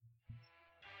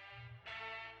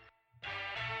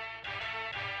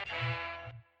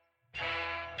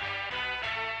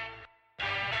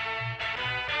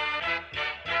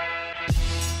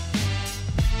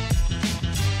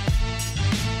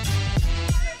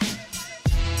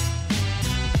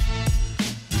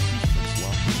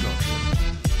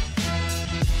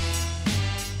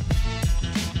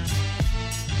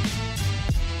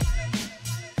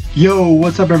Yo,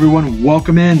 what's up everyone?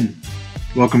 Welcome in.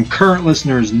 Welcome current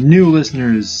listeners, new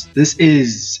listeners. This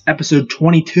is episode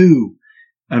 22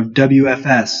 of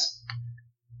WFS,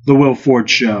 The Will Ford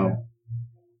Show.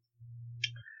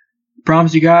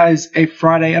 Promise you guys a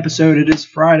Friday episode. It is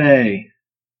Friday.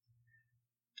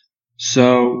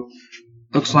 So,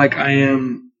 looks like I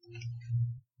am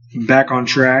back on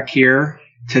track here.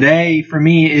 Today, for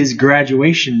me, is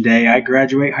graduation day. I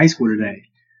graduate high school today.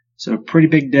 So, pretty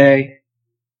big day.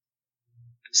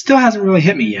 Still hasn't really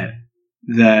hit me yet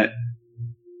that,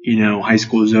 high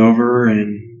school is over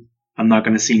and I'm not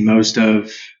going to see most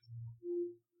of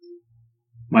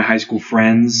my high school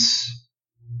friends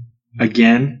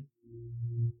again.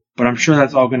 But I'm sure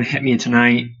that's all going to hit me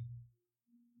tonight.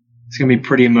 It's going to be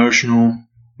pretty emotional.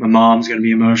 My mom's going to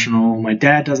be emotional. My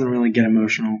dad doesn't really get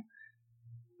emotional.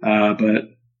 But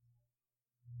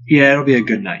yeah, it'll be a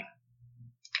good night.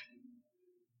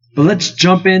 But let's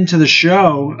jump into the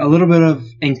show. A little bit of,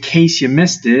 in case you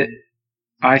missed it,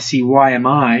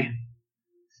 ICYMI.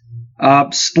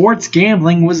 Sports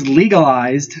gambling was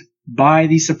legalized by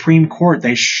the Supreme Court.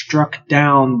 They struck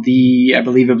down I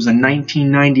believe it was a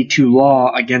 1992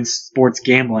 law against sports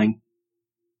gambling.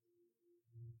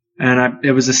 And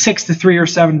it was a 6-3 or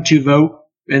 7-2 vote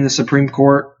in the Supreme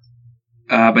Court.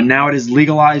 But now it is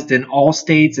legalized in all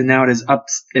states, and now it's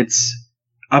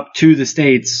up to the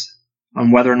states on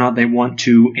whether or not they want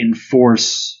to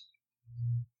enforce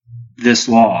this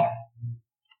law.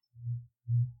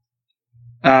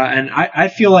 And I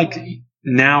feel like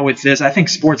now with this, I think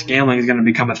sports gambling is going to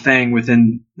become a thing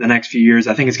within the next few years.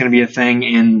 I think it's going to be a thing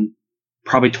in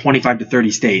probably 25 to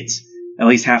 30 states, at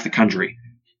least half the country.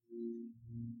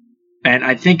 And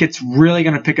I think it's really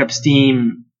going to pick up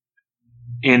steam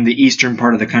in the eastern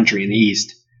part of the country, in the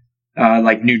east.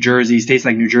 Like New Jersey, states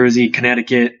like New Jersey,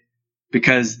 Connecticut,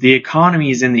 because the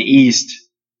economies in the East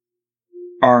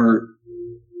are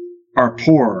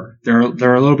poorer. They're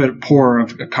a little bit poorer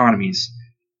of economies.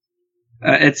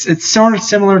 It's sort of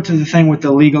similar to the thing with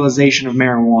the legalization of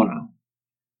marijuana.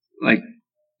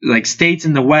 Like states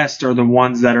in the West are the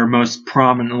ones that are most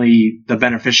prominently the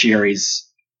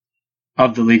beneficiaries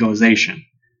of the legalization.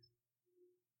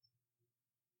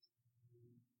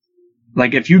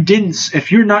 Like if you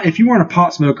weren't a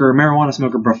pot smoker or marijuana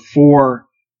smoker before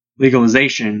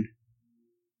legalization,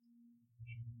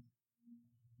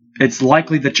 it's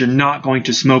likely that you're not going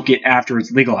to smoke it after it's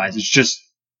legalized. It's just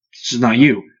not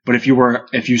you. But if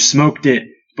you smoked it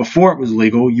before it was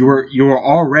legal, you were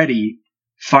already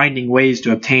finding ways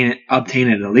to obtain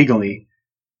it illegally.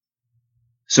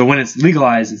 So when it's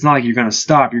legalized, it's not like you're going to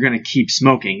stop. You're going to keep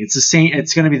smoking. It's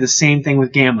going to be the same thing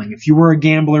with gambling. If you were a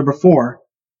gambler before,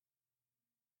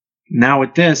 now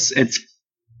with this,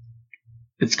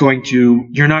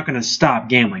 you're not going to stop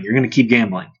gambling. You're going to keep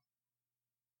gambling.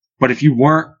 But if you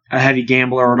weren't a heavy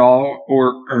gambler at all,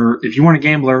 or if you weren't a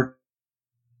gambler,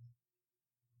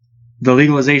 the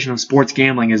legalization of sports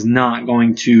gambling is not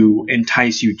going to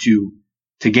entice you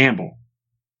to gamble.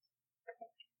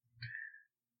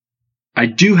 I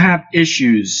do have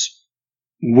issues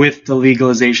with the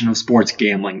legalization of sports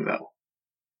gambling, though.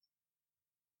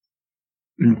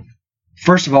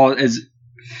 First of all, is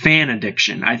fan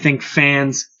addiction. I think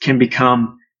fans can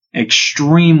become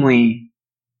extremely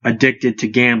addicted to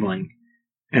gambling.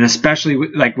 And especially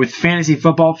with fantasy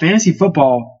football. Fantasy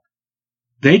football,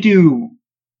 they do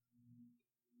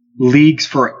leagues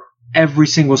for every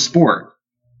single sport.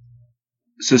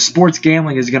 So sports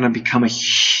gambling is going to become a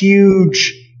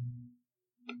huge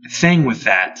thing with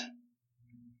that.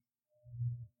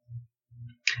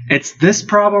 This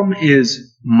problem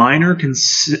is minor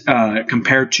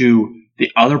compared to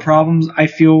the other problems I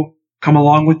feel come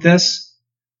along with this,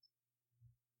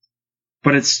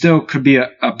 but it still could be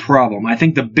a problem. I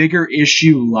think the bigger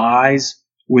issue lies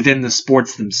within the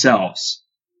sports themselves,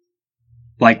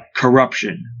 like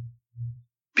corruption.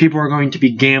 People are going to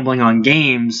be gambling on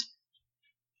games,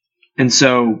 and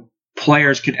so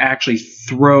players could actually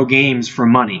throw games for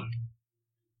money.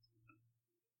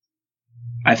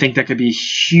 I think that could be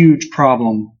a huge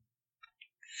problem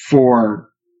for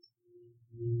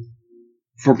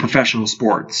professional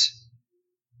sports.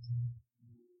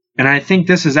 And I think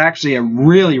this is actually a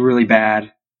really, really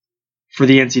bad for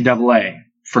the NCAA,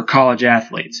 for college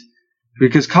athletes.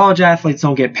 Because college athletes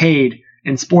don't get paid,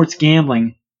 and sports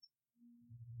gambling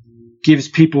gives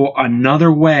people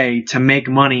another way to make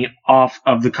money off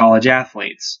of the college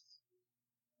athletes.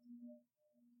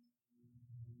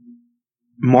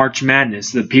 March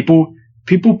Madness. The people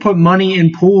put money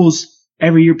in pools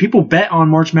every year. People bet on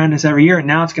March Madness every year, and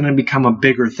now it's going to become a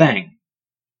bigger thing.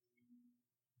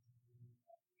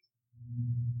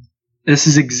 This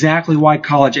is exactly why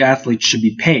college athletes should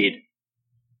be paid.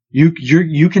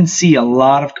 You can see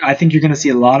I think you're going to see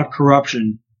a lot of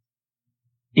corruption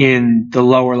in the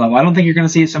lower level. I don't think you're going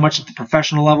to see it so much at the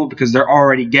professional level because they're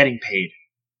already getting paid.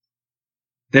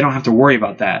 They don't have to worry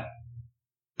about that.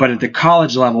 But at the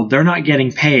college level, they're not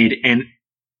getting paid, and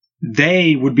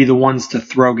they would be the ones to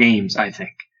throw games, I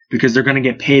think, because they're going to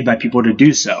get paid by people to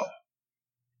do so.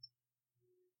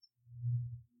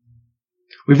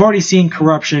 We've already seen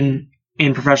corruption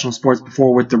in professional sports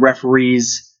before with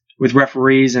referees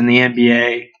in the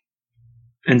NBA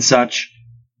and such.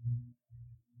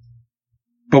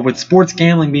 But with sports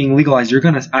gambling being legalized,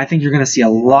 I think you're going to see a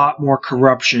lot more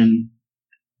corruption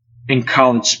in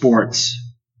college sports.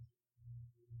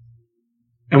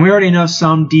 And we already know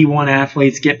some D1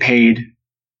 athletes get paid,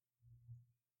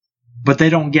 but they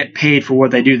don't get paid for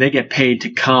what they do. They get paid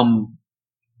to come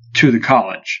to the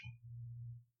college.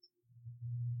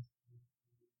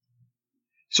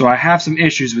 So I have some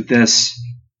issues with this.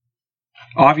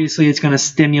 Obviously, it's going to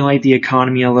stimulate the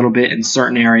economy a little bit in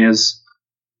certain areas.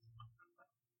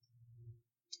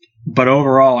 But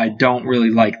overall, I don't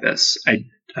really like this.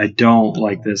 I don't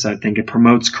like this. I think it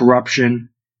promotes corruption,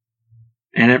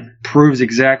 and it proves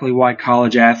exactly why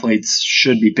college athletes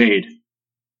should be paid.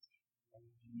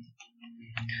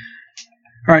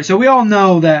 All right, so we all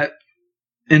know that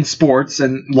in sports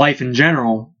and life in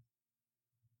general,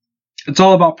 it's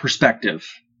all about perspective,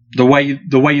 the way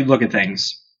you look at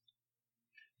things.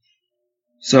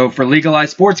 So for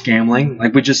legalized sports gambling,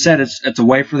 like we just said, it's a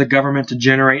way for the government to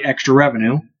generate extra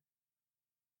revenue.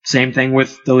 Same thing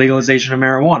with the legalization of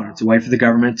marijuana. It's a way for the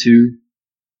government to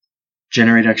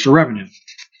generate extra revenue.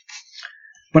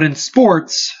 But in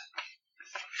sports,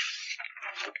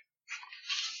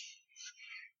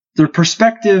 the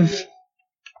perspective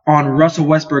on Russell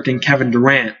Westbrook and Kevin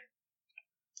Durant,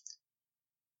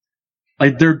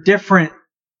 like they're different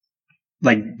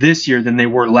like this year than they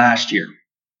were last year.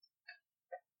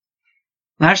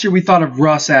 Last year we thought of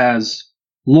Russ as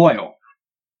loyal.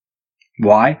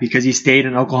 Why? Because he stayed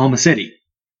in Oklahoma City.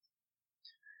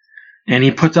 And he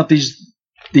puts up these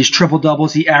triple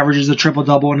doubles. He averages a triple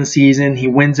double in a season. He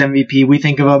wins MVP. We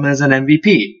think of him as an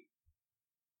MVP.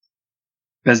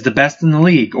 As the best in the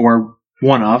league, or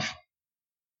one of.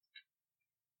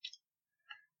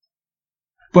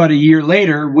 But a year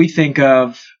later, we think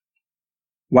of,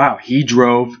 wow, he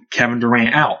drove Kevin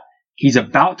Durant out. He's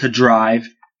about to drive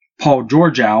Paul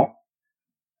George out.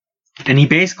 And he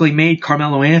basically made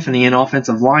Carmelo Anthony an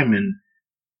offensive lineman.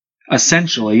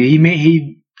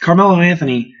 Essentially, Carmelo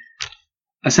Anthony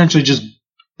essentially just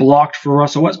blocked for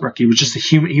Russell Westbrook. He was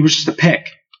just a pick.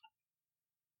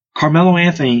 Carmelo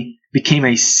Anthony became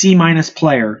a C-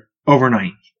 player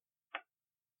overnight.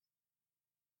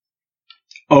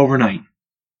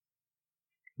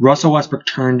 Russell Westbrook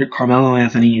turned Carmelo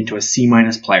Anthony into a C-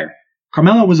 player.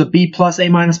 Carmelo was a B+,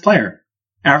 A- player,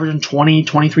 averaging 20,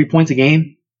 23 points a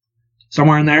game.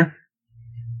 Somewhere in there.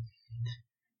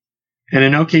 And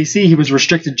in OKC, he was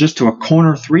restricted just to a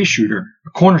corner 3 shooter,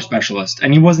 a corner specialist,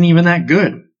 and he wasn't even that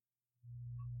good.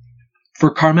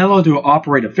 For Carmelo to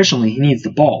operate efficiently, he needs the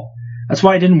ball. That's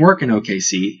why it didn't work in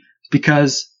OKC,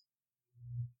 because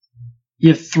you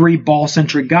have 3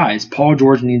 ball-centric guys. Paul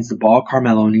George needs the ball,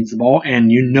 Carmelo needs the ball,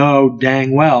 and you know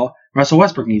dang well Russell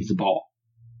Westbrook needs the ball.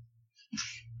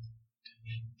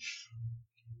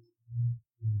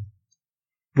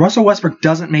 Russell Westbrook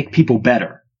doesn't make people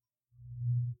better.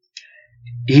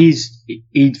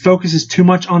 He focuses too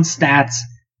much on stats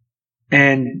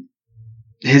and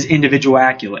his individual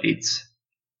accolades.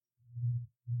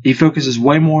 He focuses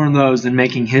way more on those than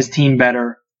making his team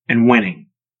better and winning.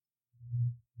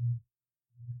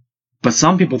 But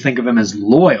some people think of him as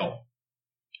loyal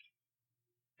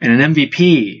and an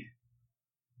MVP.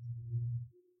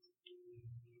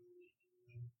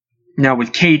 Now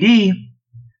with KD,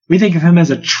 we think of him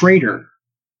as a traitor,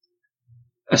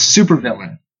 a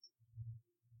supervillain.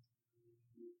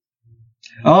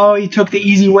 Oh, he took the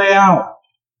easy way out.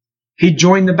 He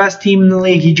joined the best team in the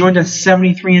league. He joined a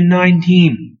 73-9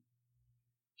 team.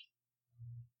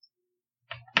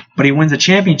 But he wins a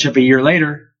championship a year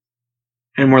later,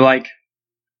 and we're like,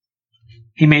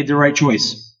 he made the right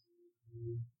choice.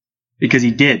 Because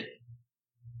he did.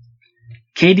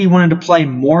 KD wanted to play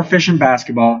more efficient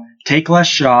basketball, take less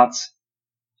shots,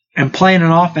 and play in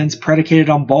an offense predicated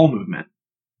on ball movement.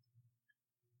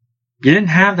 You didn't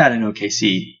have that in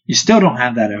OKC. You still don't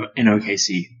have that in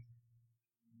OKC.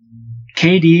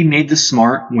 KD made the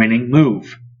smart, winning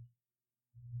move.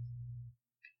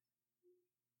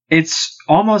 It's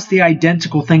almost the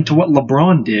identical thing to what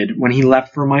LeBron did when he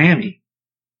left for Miami.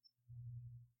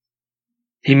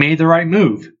 He made the right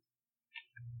move.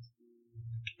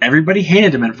 Everybody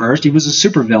hated him at first. He was a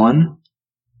supervillain.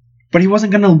 But he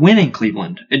wasn't going to win in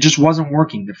Cleveland. It just wasn't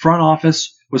working. The front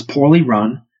office was poorly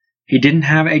run. He didn't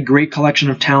have a great collection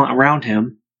of talent around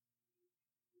him.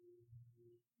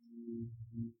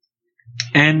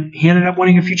 And he ended up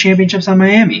winning a few championships on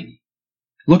Miami.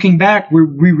 Looking back,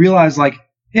 we realized, like,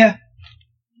 yeah,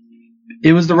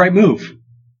 it was the right move.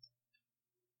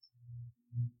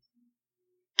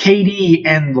 KD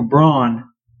and LeBron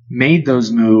made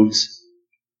those moves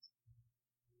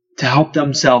to help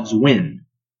themselves win.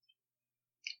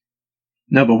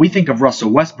 No, but we think of Russell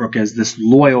Westbrook as this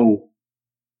loyal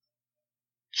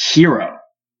hero.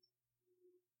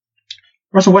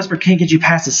 Russell Westbrook can't get you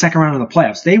past the second round of the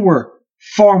playoffs. They were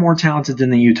far more talented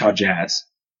than the Utah Jazz.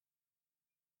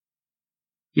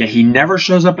 Yet he never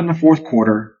shows up in the fourth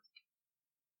quarter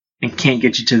and can't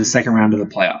get you to the second round of the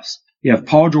playoffs. You have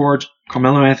Paul George,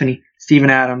 Carmelo Anthony, Steven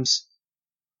Adams,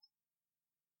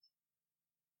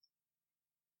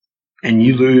 and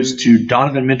you lose to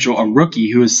Donovan Mitchell, a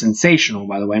rookie who is sensational,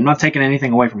 by the way. I'm not taking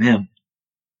anything away from him.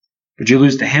 But you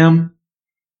lose to him,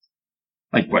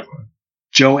 like what?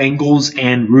 Joe Ingles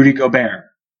and Rudy Gobert.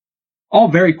 All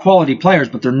very quality players,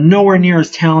 but they're nowhere near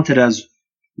as talented as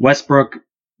Westbrook,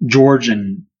 George,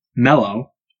 and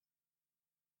Melo.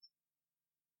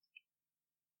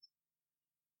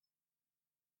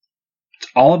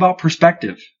 It's all about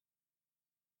perspective.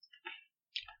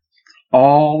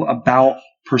 All about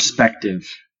perspective.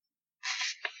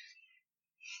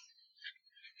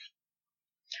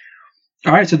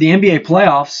 All right, so the NBA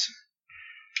playoffs,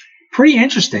 pretty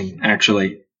interesting,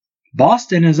 actually.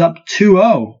 Boston is up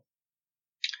 2-0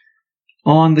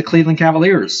 on the Cleveland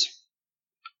Cavaliers.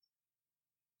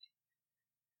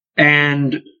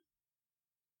 And,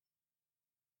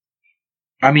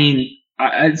 I mean,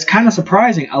 it's kind of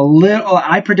surprising.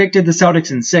 I predicted the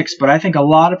Celtics in 6, but I think a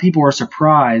lot of people are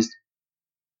surprised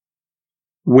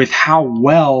with how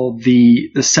well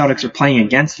the Celtics are playing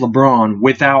against LeBron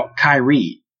without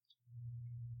Kyrie.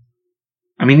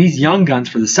 I mean, these young guns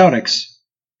for the Celtics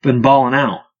been balling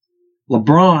out.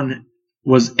 LeBron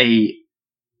was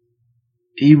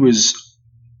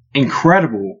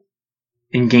incredible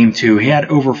in Game 2. He had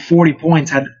over 40 points,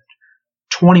 had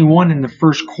 21 in the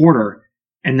first quarter,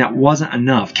 and that wasn't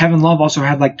enough. Kevin Love also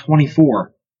had like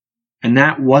 24, and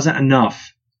that wasn't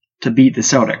enough to beat the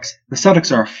Celtics. The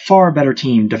Celtics are a far better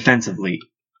team defensively.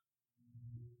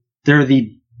 They're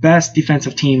the best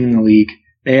defensive team in the league.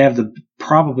 They have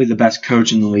probably the best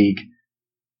coach in the league.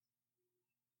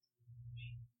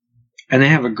 And they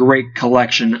have a great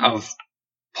collection of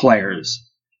players.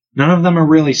 None of them are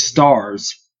really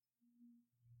stars,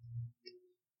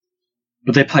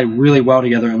 but they play really well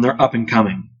together and they're up and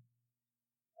coming.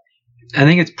 I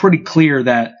think it's pretty clear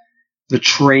that the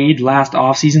trade last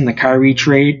offseason, the Kyrie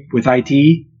trade with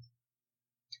IT,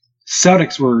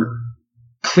 Celtics were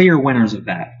clear winners of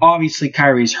that. Obviously,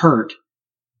 Kyrie's hurt.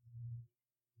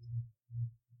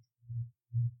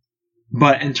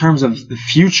 But in terms of the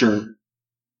future,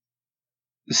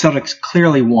 the Celtics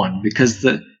clearly won because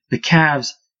the Cavs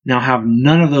now have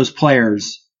none of those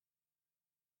players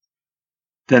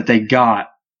that they got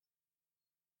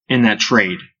in that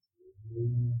trade.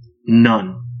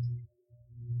 None.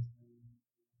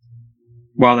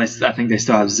 Well, I think they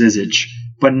still have Zizic,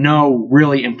 but no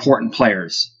really important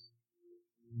players.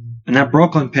 And that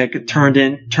Brooklyn pick turned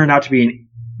out to be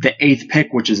the 8th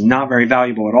pick, which is not very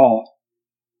valuable at all.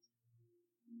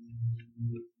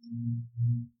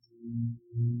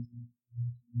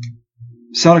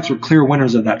 Celtics were clear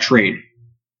winners of that trade.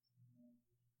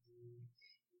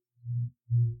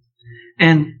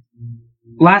 And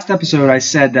last episode I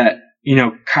said that,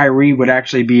 Kyrie would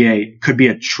actually could be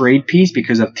a trade piece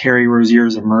because of Terry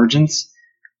Rozier's emergence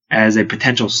as a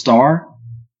potential star.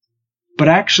 But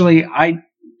actually, I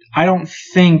don't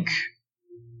think,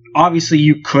 obviously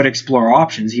you could explore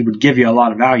options. He would give you a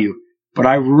lot of value. But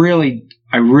I really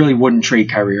wouldn't trade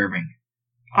Kyrie Irving.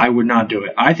 I would not do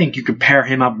it. I think you could pair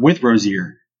him up with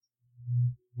Rozier.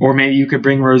 Or maybe you could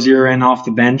bring Rozier in off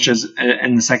the bench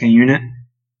in the second unit.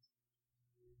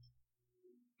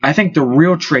 I think the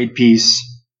real trade piece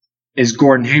is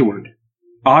Gordon Hayward.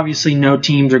 Obviously, no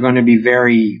teams are going to be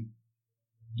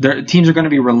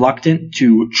reluctant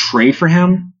to trade for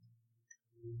him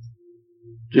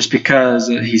just because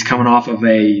he's coming off of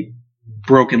a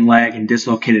broken leg and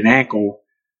dislocated ankle.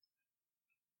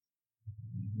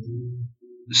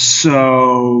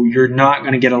 So you're not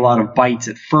going to get a lot of bites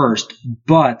at first,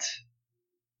 but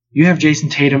you have Jason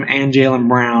Tatum and Jaylen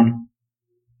Brown.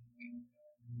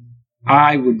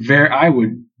 I would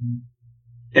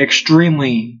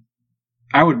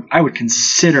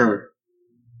consider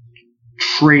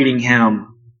trading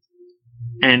him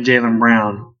and Jaylen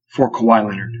Brown for Kawhi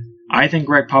Leonard. I think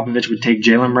Greg Popovich would take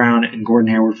Jaylen Brown and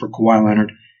Gordon Hayward for Kawhi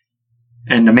Leonard.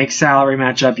 And to make salary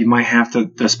match up,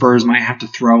 the Spurs might have to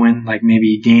throw in like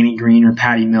maybe Danny Green or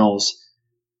Patty Mills.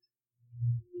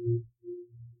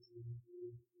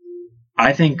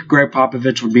 I think Greg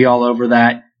Popovich would be all over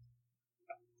that.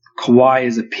 Kawhi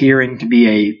is appearing to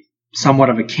be somewhat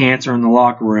of a cancer in the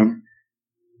locker room.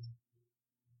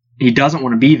 He doesn't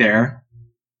want to be there.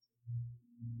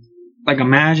 Like,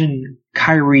 imagine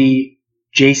Kyrie,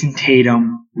 Jason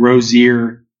Tatum,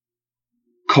 Rozier,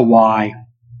 Kawhi,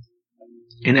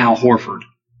 and Al Horford.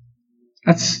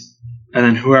 And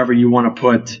then whoever you want to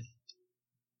put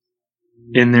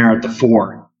in there at the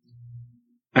 4.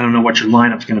 I don't know what your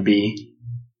lineup's going to be.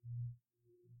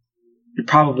 You'd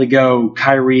probably go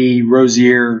Kyrie,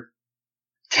 Rozier,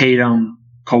 Tatum,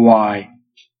 Kawhi,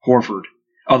 Horford.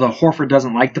 Although Horford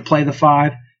doesn't like to play the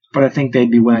 5, but I think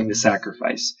they'd be willing to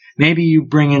sacrifice. Maybe you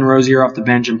bring in Rozier off the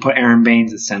bench and put Aaron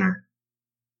Baines at center.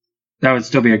 That would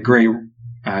still be a great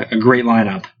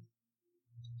lineup.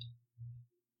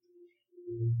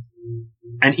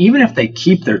 And even if they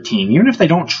keep their team, even if they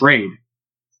don't trade,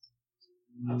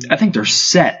 I think they're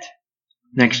set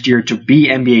next year to be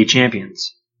NBA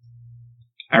champions.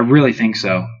 I really think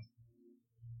so.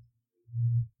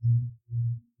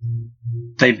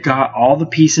 They've got all the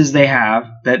pieces they have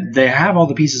all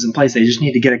the pieces in place. They just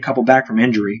need to get a couple back from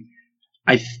injury.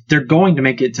 They're going to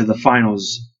make it to the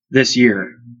finals this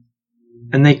year.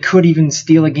 And they could even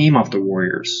steal a game off the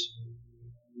Warriors.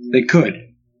 They could.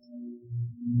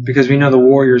 Because we know the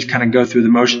Warriors kind of go through the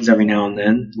motions every now and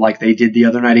then, like they did the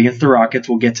other night against the Rockets.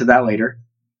 We'll get to that later.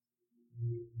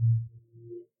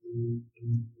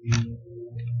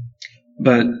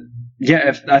 But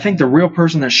yeah, I think the real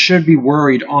person that should be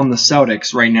worried on the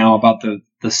Celtics right now about the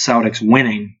Celtics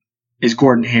winning is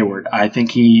Gordon Hayward. I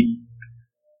think he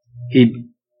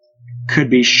could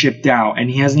be shipped out, and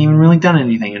he hasn't even really done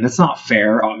anything. And it's not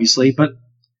fair, obviously, but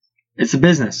it's a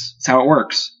business. It's how it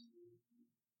works.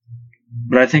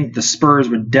 But I think the Spurs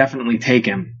would definitely take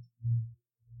him.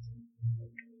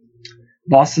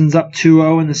 Boston's up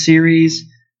 2-0 in the series.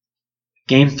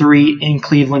 Game 3 in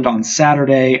Cleveland on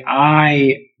Saturday.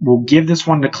 I will give this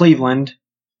one to Cleveland.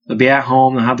 They'll be at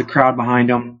home. They'll have the crowd behind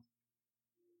them.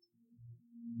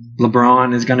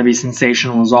 LeBron is going to be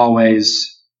sensational as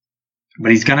always.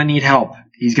 But he's going to need help.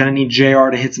 He's going to need JR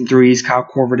to hit some threes, Kyle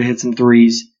Korver to hit some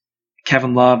threes.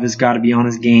 Kevin Love has got to be on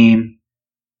his game.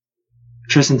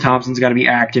 Tristan Thompson's got to be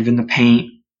active in the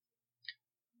paint.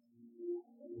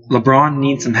 LeBron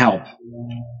needs some help.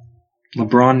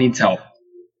 LeBron needs help.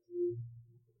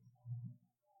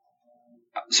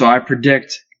 So I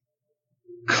predict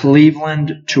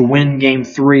Cleveland to win Game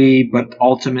 3, but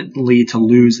ultimately to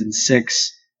lose in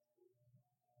 6.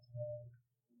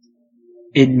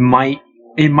 It might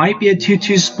be a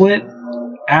 2-2 split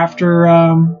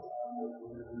after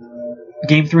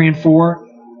Game 3 and 4,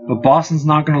 but Boston's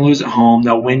not going to lose at home.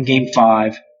 They'll win Game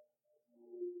 5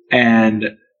 and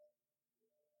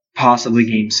possibly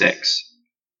Game 6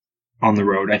 on the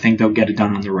road. I think they'll get it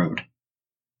done on the road.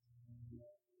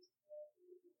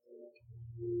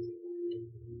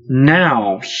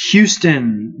 Now,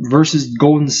 Houston versus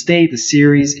Golden State. The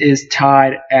series is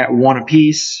tied at 1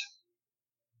 apiece.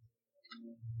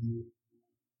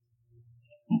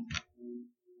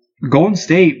 Golden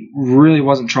State really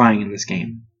wasn't trying in this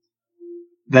game.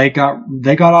 They got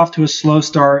off to a slow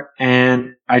start,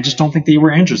 and I just don't think they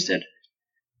were interested.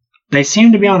 They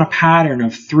seem to be on a pattern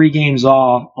of 3 games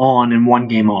on and 1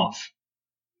 game off.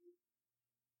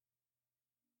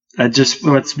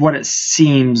 It's what it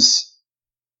seems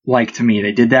like to me.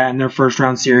 They did that in their first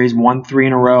round series, won 3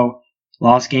 in a row,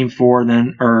 lost game 4,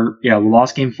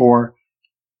 lost game 4,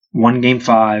 won game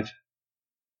 5,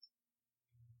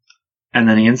 and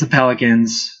then against the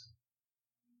Pelicans,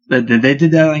 they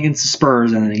did that against the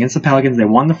Spurs, and then against the Pelicans, they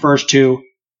won the first 2,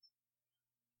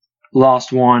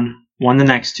 lost 1, won the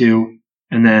next 2,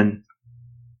 and then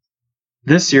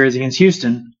this series against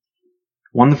Houston,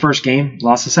 won the first game,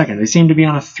 lost the second. They seem to be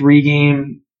on a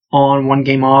 3-game on, 1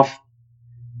 game off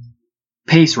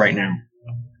pace right now.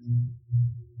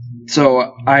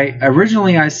 So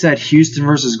I said Houston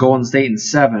versus Golden State in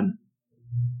 7.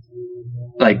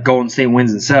 Like Golden State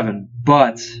wins in 7.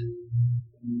 But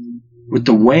with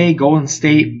the way Golden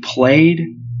State played,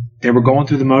 they were going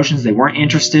through the motions. They weren't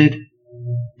interested.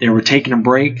 They were taking a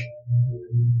break.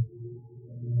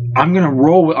 I'm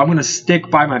going to stick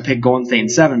by my pick Golden State in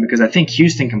 7 because I think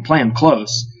Houston can play them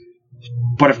close.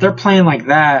 But if they're playing like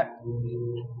that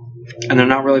and they're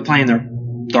not really playing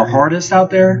their hardest out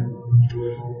there,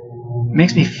 it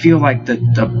makes me feel like the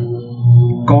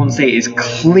Golden State is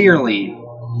clearly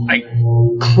like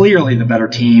clearly the better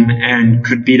team and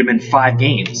could beat them in 5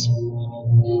 games.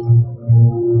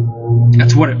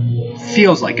 That's what it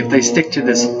feels like if they stick to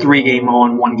this 3-game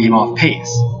on, 1-game off pace.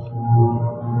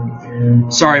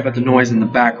 Sorry about the noise in the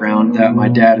background that my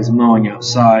dad is mowing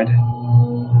outside.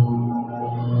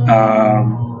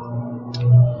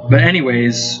 But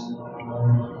anyways,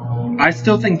 I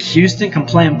still think Houston can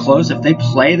play them close. If they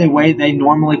play the way they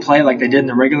normally play, like they did in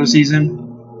the regular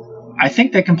season, I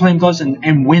think they can play them close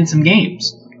and win some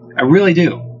games. I really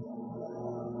do.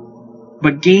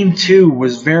 But Game 2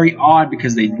 was very odd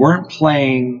because they weren't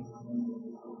playing,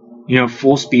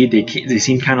 full speed. They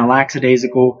seemed kind of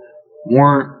lackadaisical,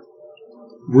 weren't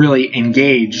really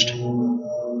engaged.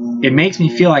 It makes me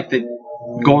feel like that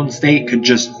Golden State could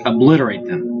just obliterate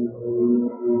them.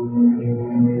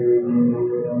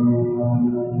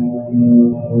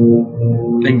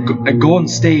 And Golden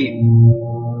State,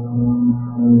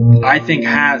 I think,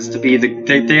 has to be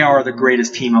they are the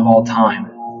greatest team of all time,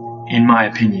 in my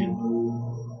opinion.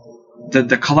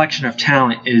 The collection of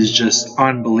talent is just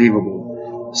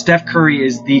unbelievable. Steph Curry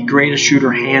is the greatest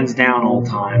shooter hands down all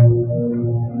time.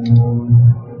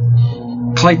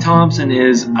 Klay Thompson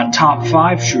is a top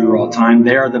 5 shooter all time.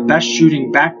 They are the best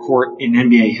shooting backcourt in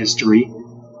NBA history.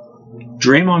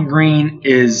 Draymond Green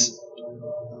is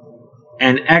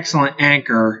an excellent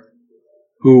anchor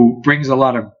who brings a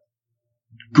lot of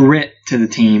grit to the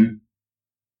team.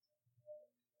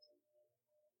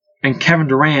 And Kevin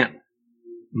Durant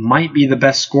might be the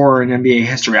best scorer in NBA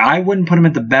history. I wouldn't put him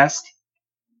at the best.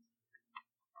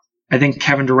 I think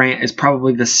Kevin Durant is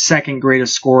probably the second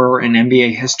greatest scorer in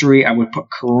NBA history. I would put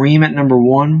Kareem at number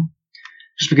 1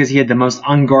 just because he had the most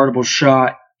unguardable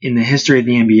shot in the history of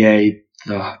the NBA,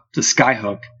 the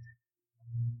skyhook.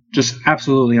 Just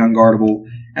absolutely unguardable.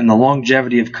 And the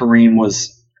longevity of Kareem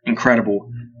was incredible.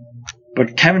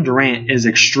 But Kevin Durant is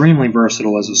extremely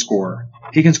versatile as a scorer.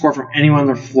 He can score from anywhere on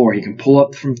the floor. He can pull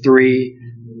up from 3,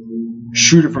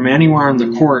 shoot it from anywhere on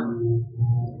the court.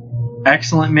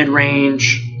 Excellent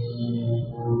mid-range.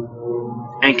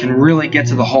 And can really get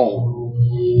to the hole.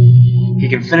 He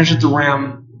can finish at the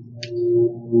rim.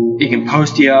 He can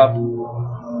post you up.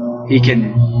 He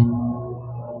can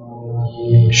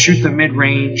shoot the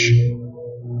mid-range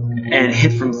and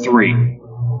hit from 3.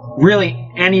 Really,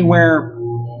 anywhere.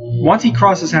 Once he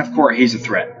crosses half court, he's a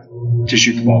threat to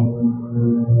shoot the ball.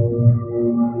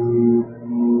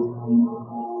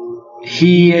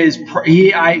 He is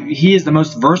the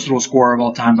most versatile scorer of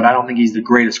all time, but I don't think he's the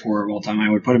greatest scorer of all time. I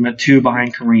would put him at 2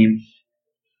 behind Kareem.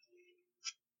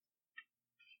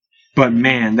 But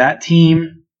man, that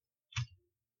team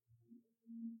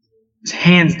is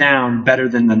hands down better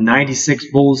than the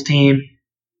 96 Bulls team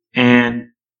and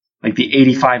like the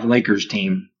 85 Lakers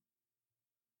team.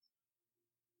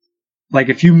 Like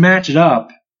if you match it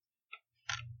up,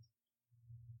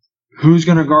 who's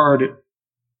going to guard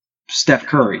Steph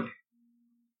Curry?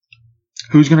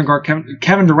 Who's going to guard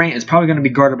Kevin Durant is probably going to be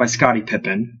guarded by Scottie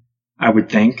Pippen, I would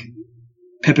think.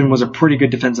 Pippen was a pretty good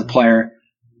defensive player.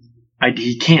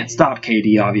 He can't stop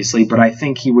KD, obviously, but I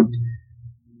think he would.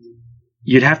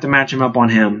 You'd have to match him up on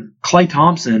him. Klay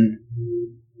Thompson.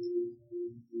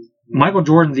 Michael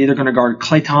Jordan's either going to guard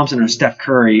Klay Thompson or Steph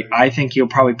Curry. I think he'll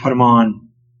probably put him on.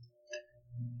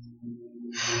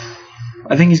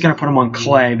 I think he's going to put him on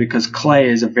Klay because Klay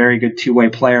is a very good two-way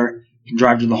player. He can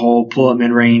drive to the hole, pull up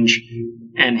mid-range,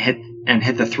 and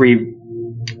hit the 3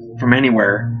 from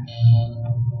anywhere.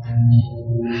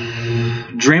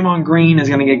 Draymond Green is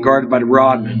going to get guarded by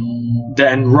Rodman.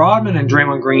 And Rodman and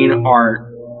Draymond Green are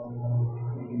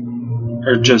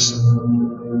just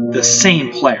the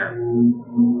same player,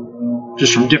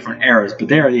 just from different eras. But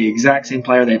they are the exact same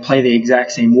player. They play the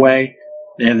exact same way.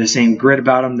 They have the same grit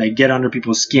about them. They get under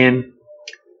people's skin.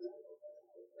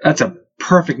 That's a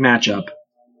perfect matchup.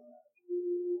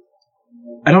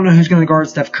 I don't know who's going to guard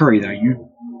Steph Curry, though.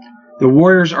 The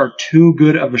Warriors are too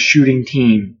good of a shooting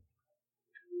team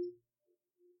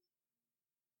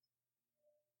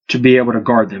to be able to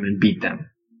guard them and beat them.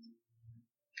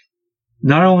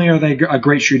 Not only are they a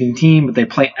great shooting team, but they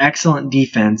play excellent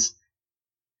defense,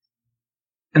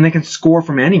 and they can score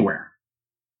from anywhere.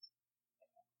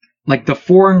 Like the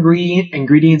 4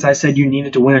 ingredients I said you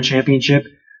needed to win a championship.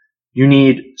 You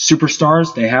need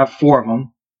superstars. They have 4 of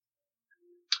them.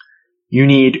 You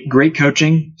need great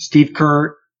coaching. Steve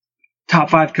Kerr, top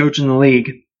 5 coach in the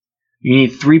league. You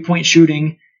need 3-point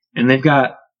shooting, and they've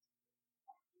got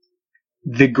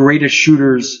the greatest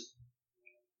shooters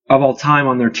of all time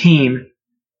on their team.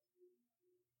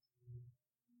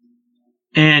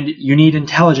 And you need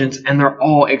intelligence, and they're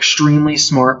all extremely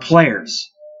smart players.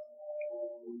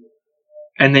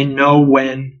 And they know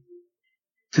when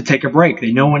to take a break.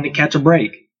 They know when to catch a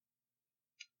break.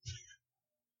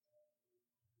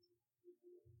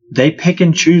 They pick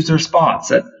and choose their spots.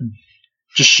 That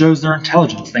just shows their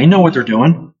intelligence. They know what they're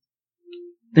doing.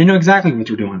 They know exactly what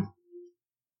they're doing.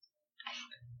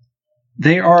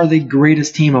 They are the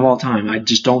greatest team of all time. I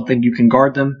just don't think you can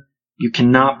guard them. You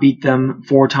cannot beat them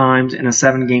 4 times in a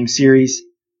 7-game series.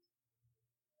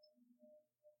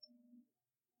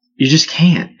 You just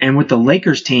can't. And with the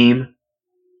Lakers team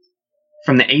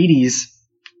from the 80s,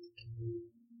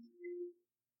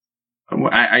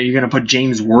 are you going to put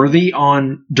James Worthy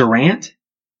on Durant?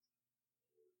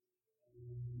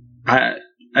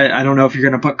 I don't know if you're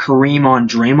going to put Kareem on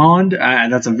Draymond.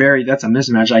 That's a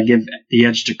mismatch. I give the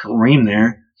edge to Kareem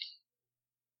there.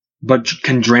 But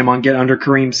can Draymond get under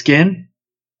Kareem's skin?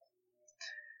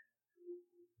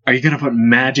 Are you going to put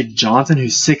Magic Johnson,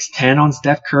 who's 6'10", on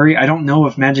Steph Curry? I don't know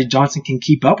if Magic Johnson can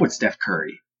keep up with Steph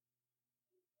Curry.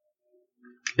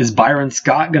 Is Byron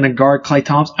Scott going to guard Klay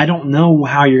Thompson? I don't know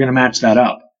how you're going to match that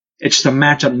up. It's just a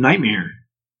matchup nightmare.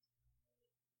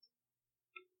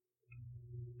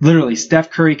 Literally, Steph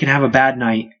Curry can have a bad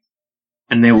night,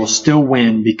 and they will still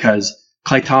win because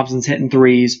Klay Thompson's hitting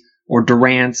threes, or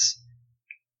Durant's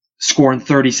scoring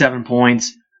 37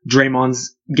 points,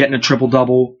 Draymond's getting a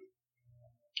triple-double.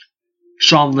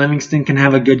 Sean Livingston can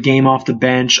have a good game off the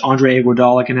bench. Andre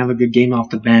Iguodala can have a good game off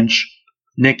the bench.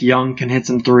 Nick Young can hit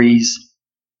some threes.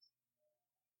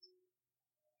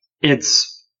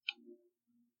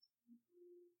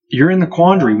 You're in the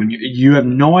quandary when you have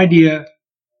no idea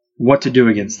what to do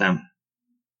against them.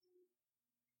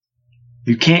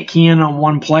 You can't key in on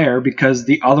one player because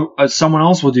someone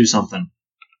else will do something.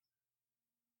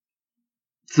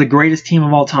 It's the greatest team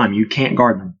of all time. You can't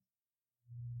guard them.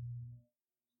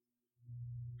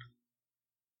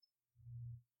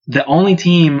 The only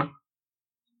team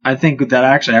I think that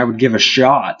actually I would give a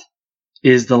shot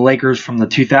is the Lakers from the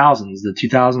 2000s, the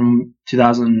 2000,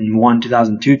 2001,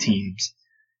 2002 teams.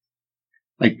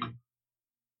 Like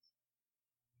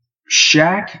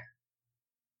Shaq's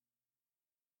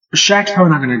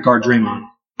probably not going to guard Draymond,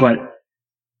 but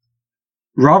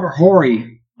Robert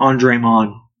Horry on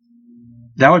Draymond,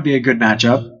 that would be a good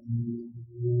matchup.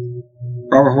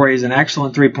 Robert Horry is an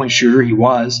excellent three-point shooter. He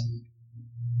was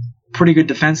pretty good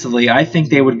defensively. I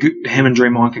think him and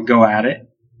Draymond could go at it.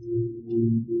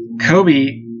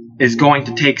 Kobe is going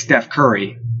to take Steph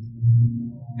Curry,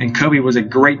 and Kobe was a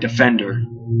great defender.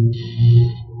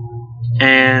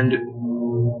 And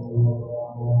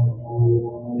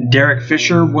Derek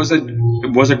Fisher was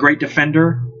a great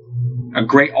defender, a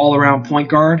great all-around point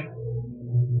guard.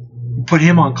 Put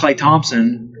him on Klay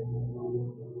Thompson.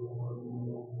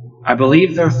 I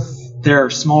believe their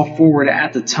small forward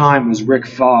at the time was Rick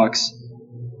Fox.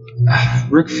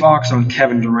 Rick Fox on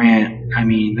Kevin Durant. I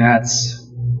mean,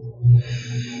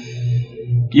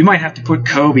 you might have to put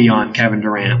Kobe on Kevin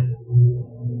Durant.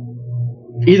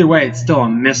 Either way, it's still a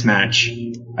mismatch.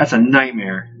 That's a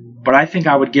nightmare. But I think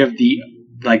I would give the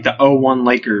 0-1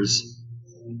 Lakers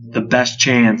the best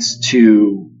chance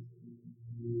to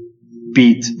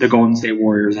beat the Golden State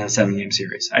Warriors in a 7-game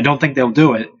series. I don't think they'll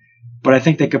do it, but I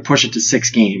think they could push it to 6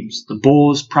 games. The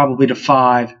Bulls probably to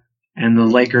 5, and the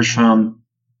Lakers from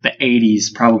the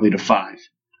 80s probably to 5.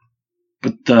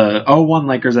 But the 0-1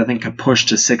 Lakers, I think, could push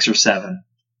to 6 or 7.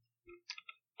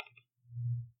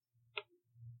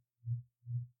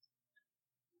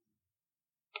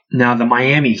 Now, the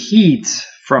Miami Heat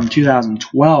from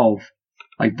 2012,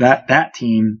 like that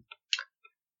team,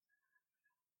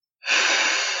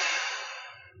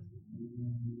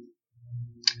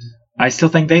 I still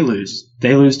think they lose.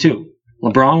 They lose too.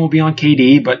 LeBron will be on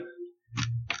KD, but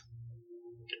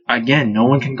again, no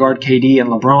one can guard KD, and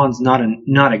LeBron's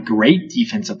not a great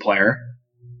defensive player.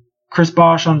 Chris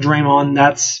Bosh on Draymond,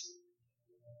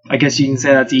 I guess you can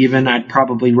say that's even. I'd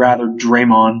probably rather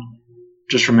Draymond,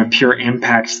 just from a pure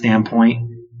impact standpoint.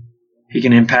 He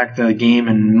can impact the game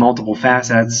in multiple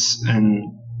facets,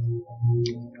 and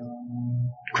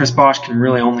Chris Bosh can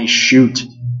really only shoot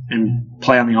and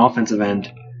play on the offensive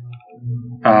end.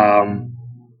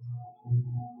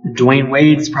 Dwayne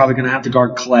Wade's probably going to have to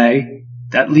guard Klay.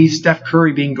 That leaves Steph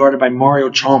Curry being guarded by Mario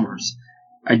Chalmers.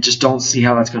 I just don't see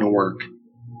how that's going to work.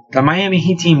 The Miami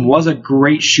Heat team was a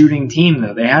great shooting team,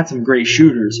 though. They had some great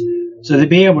shooters, so they'd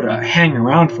be able to hang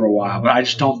around for a while, but I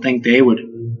just don't think they would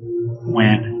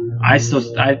win. The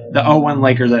 0-1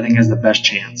 Lakers, I think, has the best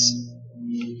chance.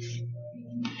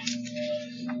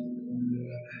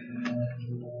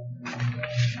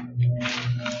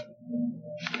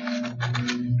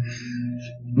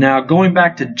 Now, going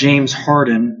back to James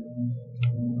Harden,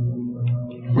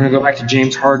 We're going to go back to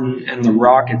James Harden and the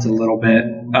Rockets a little bit.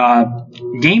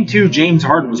 Game 2, James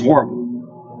Harden was horrible.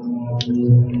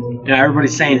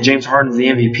 Everybody's saying James Harden's the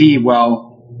MVP. Well,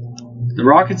 the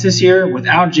Rockets this year,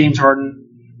 without James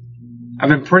Harden, have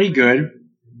been pretty good.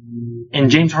 And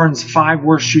James Harden's 5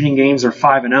 worst shooting games are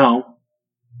 5-0.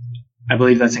 I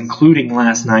believe that's including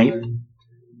last night.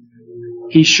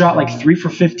 He shot like 3 for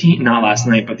 15, not last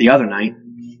night, but the other night.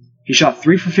 He shot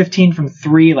 3 for 15 from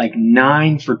 3, like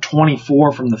 9 for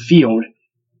 24 from the field.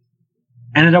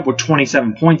 Ended up with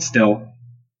 27 points still.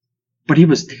 But he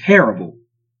was terrible.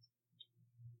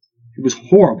 It was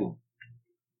horrible.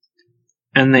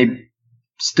 And they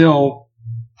still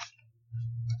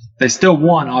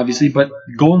won, obviously, but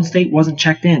Golden State wasn't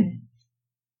checked in.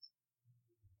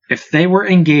 If they were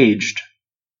engaged,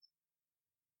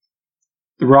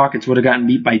 the Rockets would have gotten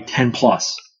beat by 10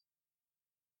 plus.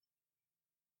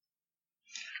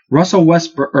 Russell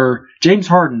Westbrook or James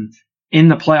Harden in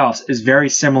the playoffs is very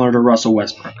similar to Russell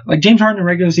Westbrook. Like James Harden in the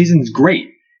regular season is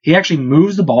great. He actually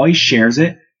moves the ball, he shares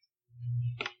it.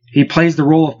 He plays the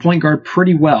role of point guard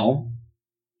pretty well.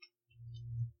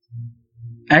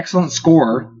 Excellent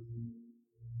scorer.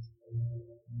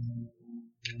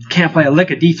 Can't play a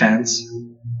lick of defense.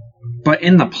 But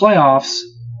in the playoffs,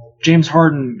 James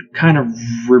Harden kind of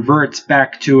reverts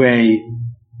back to a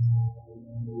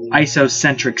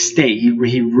isocentric state.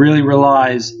 He really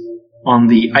relies on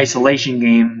the isolation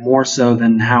game more so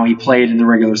than how he played in the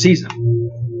regular season.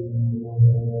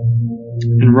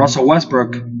 And Russell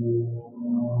Westbrook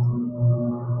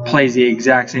plays the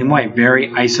exact same way, very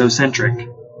isocentric.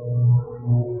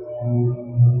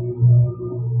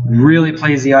 Really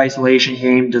plays the isolation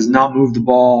game, does not move the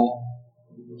ball.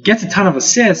 Gets a ton of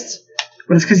assists,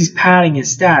 but it's because he's padding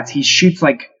his stats. He shoots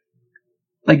like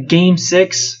game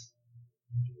 6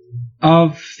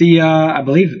 of the, I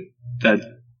believe that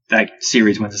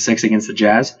series went to 6 against the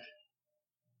Jazz.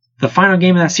 The final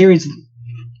game of that series,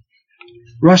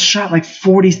 Russ shot like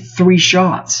 43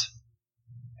 shots.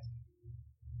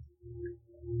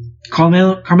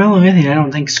 Carmelo Anthony, I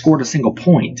don't think, scored a single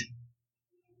point.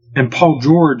 And Paul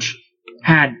George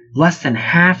had less than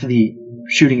half the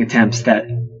shooting attempts that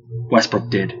Westbrook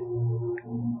did.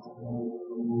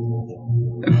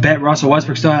 I bet Russell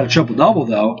Westbrook still had a triple-double,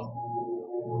 though.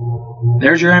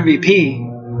 There's your MVP.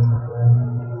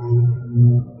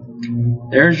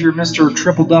 There's your Mr.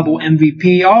 Triple-Double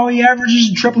MVP. Oh, he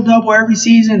averages a triple-double every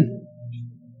season.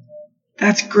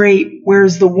 That's great.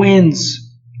 Where's the wins?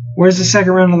 Where's the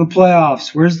second round of the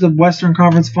playoffs? Where's the Western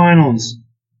Conference Finals?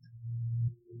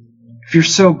 If you're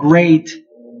so great,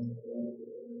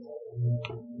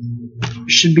 you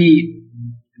should be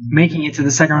making it to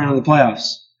the second round of the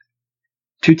playoffs.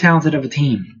 Too talented of a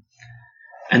team.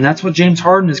 And that's what James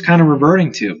Harden is kind of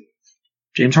reverting to.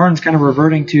 James Harden's kind of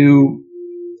reverting to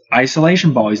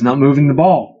isolation ball. He's not moving the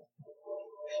ball.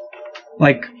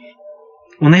 Like,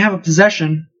 when they have a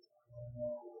possession,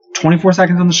 24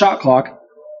 seconds on the shot clock,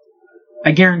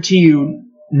 I guarantee you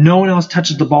no one else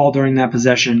touches the ball during that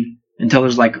possession until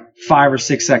there's like 5 or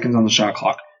 6 seconds on the shot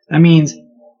clock. That means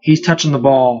he's touching the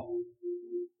ball.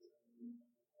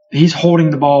 He's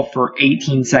holding the ball for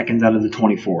 18 seconds out of the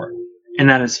 24. And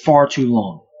that is far too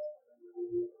long.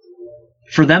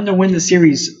 For them to win the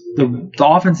series, the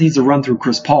offense needs to run through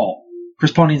Chris Paul.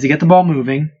 Chris Paul needs to get the ball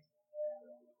moving,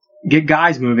 get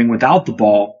guys moving without the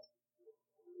ball.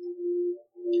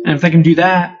 And if they can do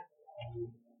that,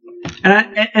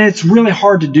 and it's really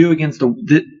hard to do against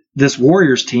this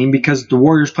Warriors team because the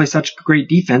Warriors play such great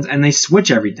defense and they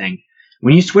switch everything.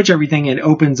 When you switch everything, it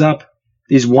opens up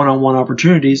these one-on-one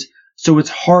opportunities, so it's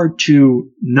hard to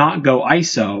not go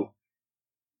ISO.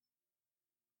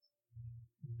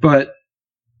 But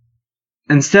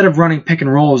instead of running pick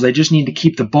and rolls, they just need to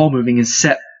keep the ball moving and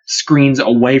set screens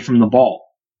away from the ball.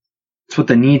 That's what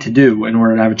they need to do in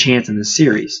order to have a chance in this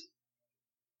series.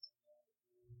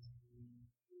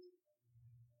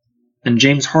 And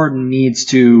James Harden needs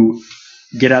to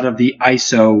get out of the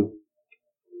ISO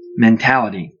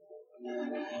mentality.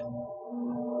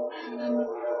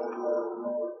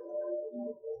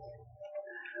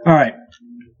 All right.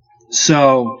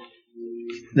 So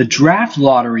the draft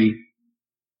lottery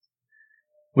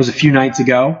was a few nights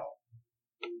ago.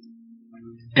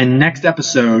 And next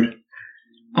episode,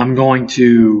 I'm going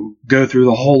to go through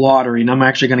the whole lottery, and I'm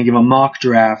actually going to give a mock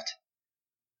draft.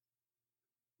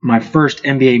 My first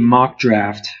NBA mock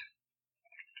draft.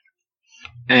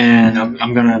 And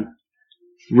I'm going to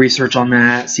research on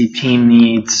that, see team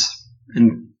needs,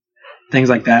 and things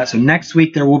like that. So next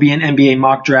week there will be an NBA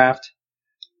mock draft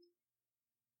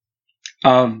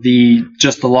of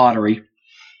just the lottery.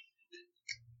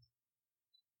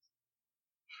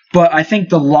 But I think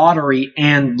the lottery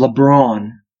and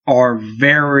LeBron are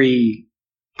very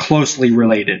closely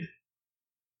related.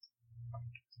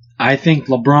 I think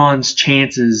LeBron's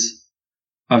chances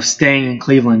of staying in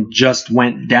Cleveland just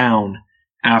went down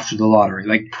after the lottery.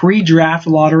 Like pre-draft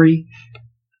lottery,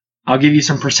 I'll give you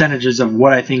some percentages of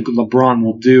what I think LeBron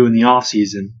will do in the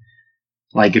offseason.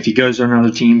 Like if he goes to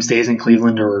another team, stays in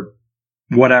Cleveland, or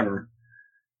whatever.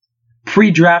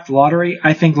 Pre-draft lottery,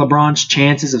 I think LeBron's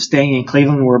chances of staying in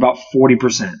Cleveland were about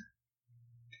 40%.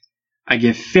 I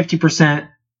give 50%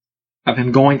 of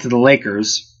him going to the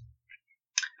Lakers,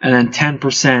 and then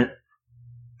 10%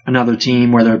 another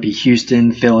team, whether it be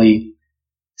Houston, Philly,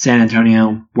 San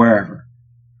Antonio, wherever.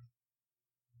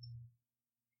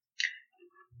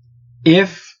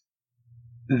 If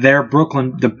their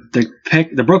Brooklyn,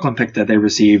 the Brooklyn pick that they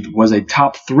received was a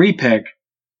top 3 pick,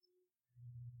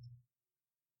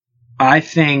 I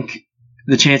think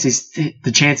the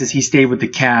chances he stayed with the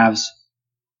Cavs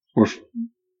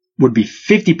would be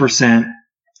 50%,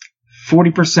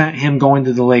 40% him going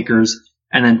to the Lakers,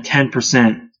 and then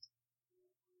 10%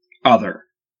 other.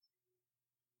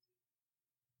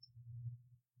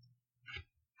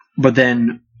 But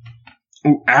then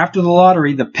after the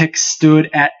lottery, the pick stood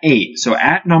at 8. So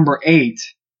at number 8,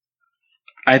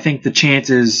 I think the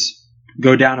chances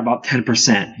go down about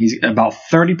 10%. He's about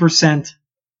 30%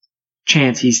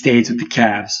 chance he stays with the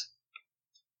Cavs.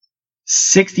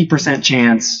 60%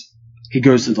 chance he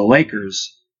goes to the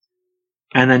Lakers.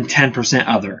 And then 10%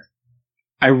 other.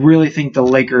 I really think the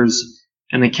Lakers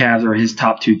and the Cavs are his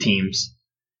top 2 teams.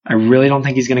 I really don't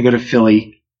think he's going to go to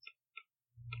Philly.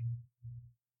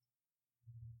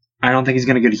 I don't think he's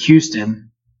going to go to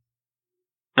Houston.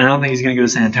 I don't think he's going to go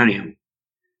to San Antonio.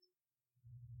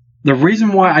 The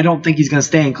reason why I don't think he's going to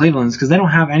stay in Cleveland is because they don't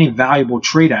have any valuable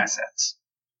trade assets.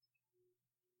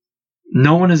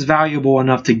 No one is valuable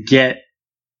enough to get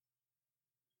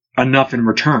enough in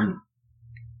return.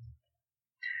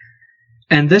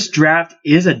 And this draft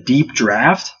is a deep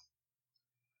draft,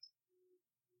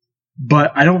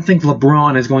 but I don't think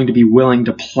LeBron is going to be willing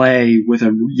to play with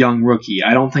a young rookie.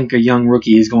 I don't think a young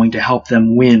rookie is going to help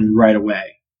them win right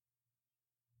away.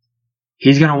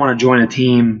 He's going to want to join a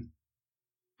team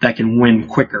that can win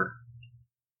quicker.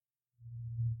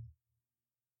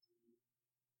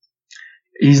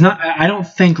 I don't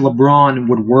think LeBron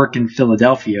would work in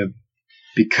Philadelphia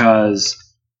because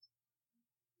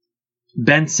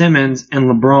Ben Simmons and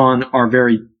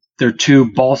LeBron they're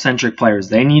 2 ball-centric players.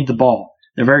 They need the ball.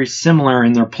 They're very similar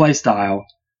in their play style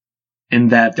in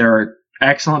that they're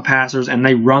excellent passers and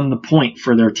they run the point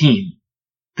for their team.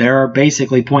 They're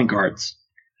basically point guards.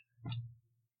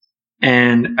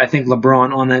 And I think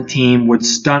LeBron on that team would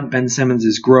stunt Ben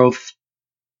Simmons' growth,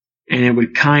 and it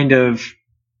would kind of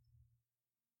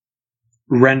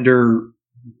render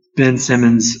Ben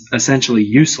Simmons essentially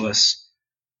useless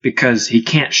because he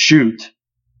can't shoot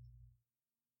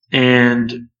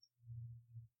and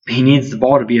he needs the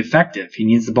ball to be effective. He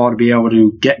needs the ball to be able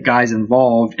to get guys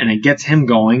involved, and it gets him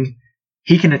going.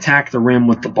 He can attack the rim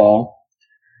with the ball.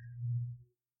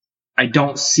 I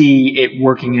don't see it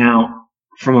working out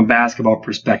from a basketball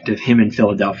perspective, him in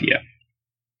Philadelphia.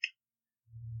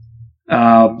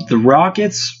 The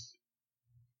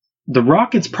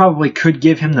Rockets probably could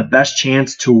give him the best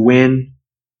chance to win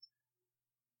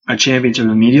a championship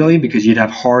immediately because you'd have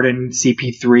Harden,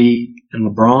 CP3, and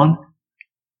LeBron.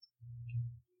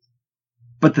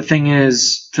 But the thing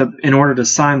is, in order to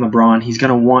sign LeBron, he's going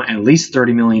to want at least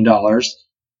 $30 million.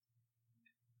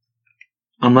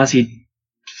 Unless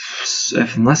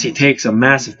he takes a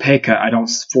massive pay cut, I don't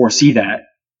foresee that.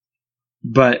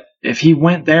 But if he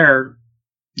went there,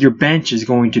 your bench is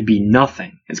going to be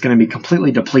nothing. It's going to be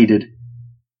completely depleted.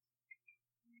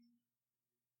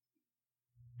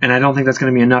 And I don't think that's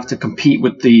going to be enough to compete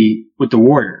with the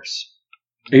Warriors.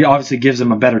 It obviously gives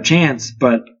them a better chance,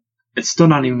 but it's still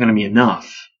not even going to be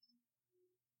enough.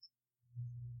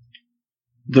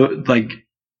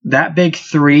 That big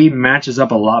 3 matches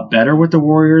up a lot better with the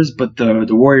Warriors, but the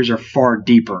Warriors are far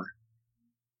deeper.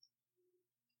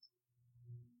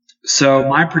 So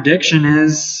my prediction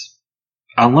is,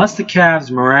 unless the Cavs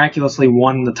miraculously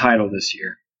won the title this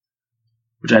year,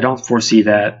 which I don't foresee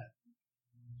that,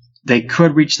 they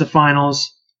could reach the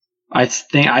finals. I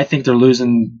think they're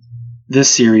losing this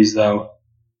series though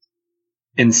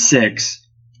in 6.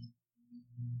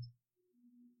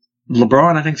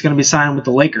 LeBron, I think, is going to be signing with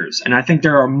the Lakers, and I think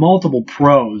there are multiple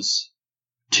pros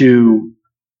to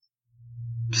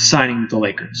signing with the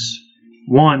Lakers.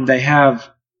 One, they have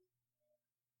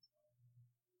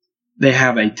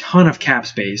a ton of cap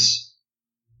space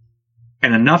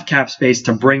and enough cap space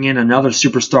to bring in another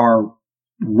superstar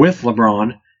with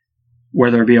LeBron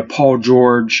whether it be a Paul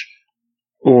George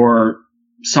or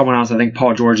someone else. I think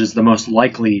Paul George is the most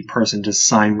likely person to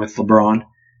sign with LeBron.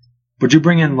 But you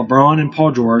bring in LeBron and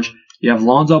Paul George. You have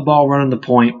Lonzo Ball running the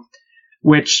point,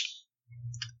 which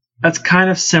that's kind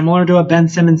of similar to a Ben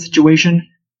Simmons situation,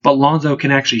 but Lonzo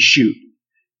can actually shoot.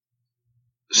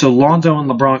 So Lonzo and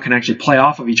LeBron can actually play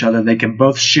off of each other. They can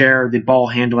both share the ball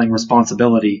handling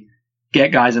responsibility,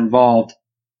 get guys involved,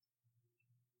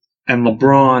 and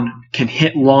LeBron can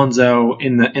hit Lonzo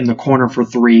in the corner for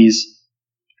threes.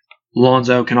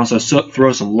 Lonzo can also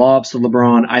throw some lobs to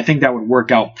LeBron. I think that would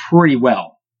work out pretty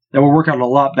well. That would work out a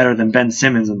lot better than Ben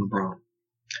Simmons and LeBron.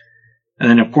 And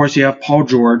then, of course, you have Paul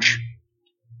George.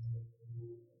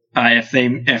 If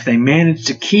they manage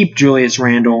to keep Julius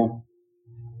Randle,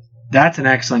 that's an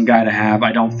excellent guy to have.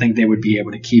 I don't think they would be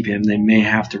able to keep him. They may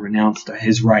have to renounce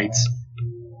his rights.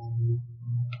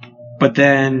 But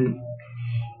then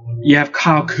you have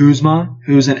Kyle Kuzma,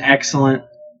 who's an excellent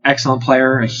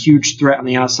player, a huge threat on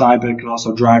the outside, but can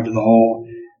also drive to the hole,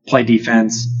 play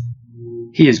defense.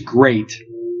 He is great.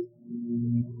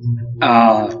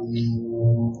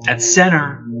 At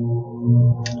center,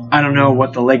 I don't know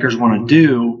what the Lakers want to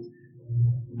do.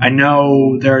 I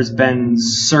know there's been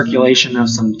circulation of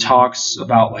some talks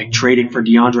about like trading for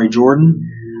DeAndre Jordan.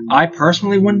 I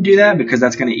personally wouldn't do that because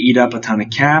that's going to eat up a ton of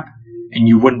cap, and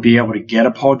you wouldn't be able to get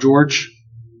a Paul George,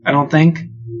 I don't think.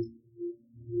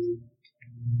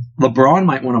 LeBron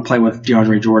might want to play with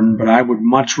DeAndre Jordan, but I would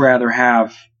much rather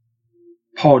have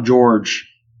Paul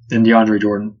George than DeAndre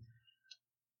Jordan.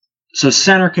 So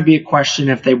center could be a question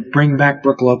if they bring back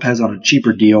Brook Lopez on a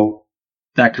cheaper deal.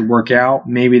 That could work out.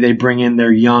 Maybe they bring in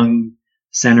their young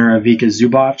center, Ivica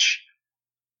Zubac.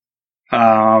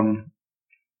 I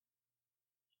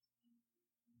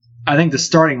think the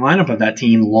starting lineup of that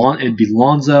team, it'd be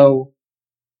Lonzo.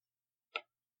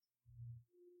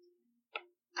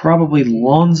 Probably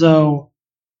Lonzo.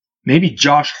 Maybe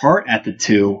Josh Hart at the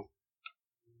 2.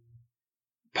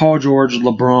 Paul George,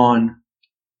 LeBron,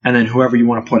 and then whoever you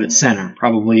want to put at center.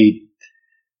 Probably,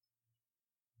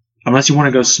 unless you want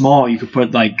to go small, you could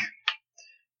put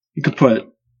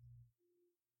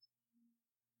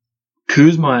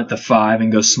Kuzma at the 5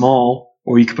 and go small,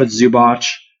 or you could put Zubac,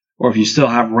 or if you still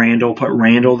have Randall, put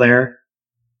Randall there.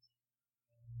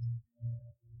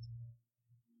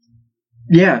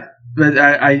 Yeah, but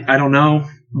I don't know,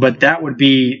 but that would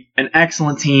be an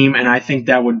excellent team, and I think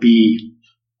that would be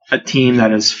a team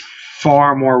that is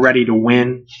far more ready to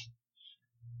win.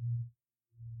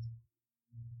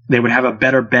 They would have a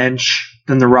better bench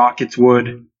than the Rockets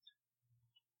would.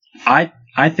 I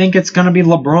think it's going to be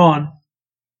LeBron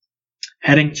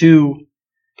heading to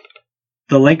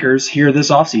the Lakers here this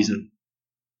offseason.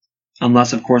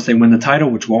 Unless, of course, they win the title,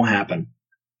 which won't happen.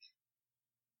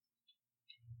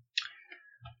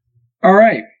 All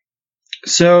right.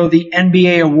 So the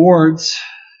NBA awards,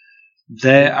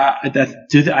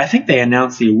 I think they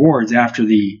announced the awards after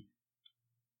the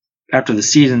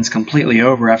season's completely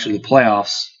over, after the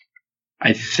playoffs,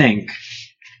 I think.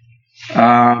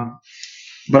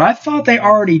 But I thought they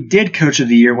already did Coach of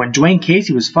the Year. When Dwayne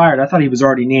Casey was fired, I thought he was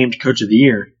already named Coach of the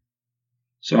Year.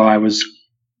 So I was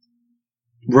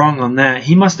wrong on that.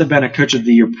 He must have been a Coach of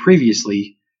the Year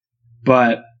previously.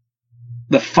 But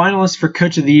the finalists for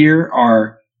Coach of the Year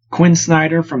are Quinn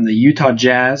Snyder from the Utah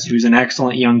Jazz, who's an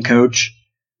excellent young coach.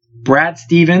 Brad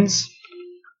Stevens,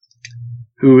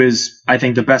 who is, I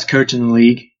think, the best coach in the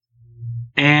league.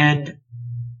 And,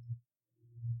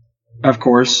 of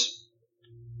course,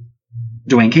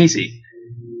 Dwayne Casey.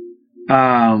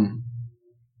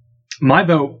 My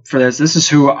vote for this is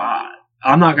who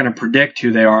I'm not going to predict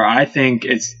who they are. I think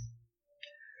it's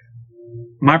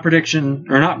my prediction,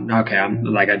 or not. Okay,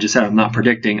 like I just said, I'm not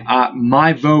predicting.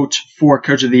 My vote for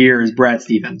Coach of the Year is Brad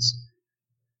Stevens.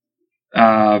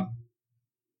 What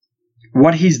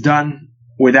he's done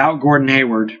without Gordon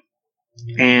Hayward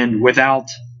and without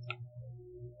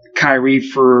Kyrie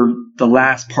for the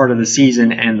last part of the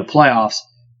season and the playoffs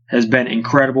has been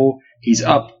incredible. He's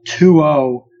up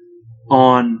 2-0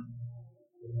 on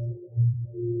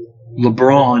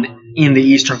LeBron in the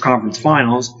Eastern Conference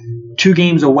Finals, 2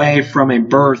 games away from a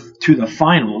berth to the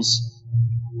finals,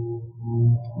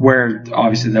 where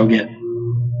obviously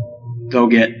they'll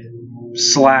get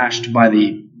slashed by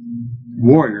the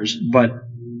Warriors. But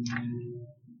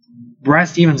Brad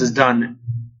Stevens has done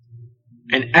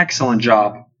an excellent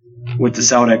job with the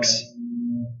Celtics.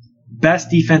 Best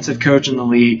defensive coach in the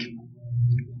league,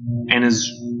 and has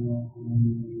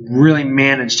really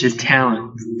managed his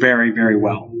talent very, very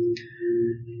well.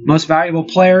 Most valuable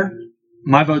player,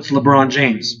 my vote's LeBron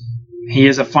James. He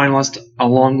is a finalist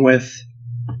along with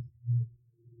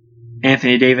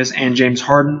Anthony Davis and James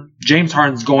Harden. James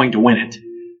Harden's going to win it.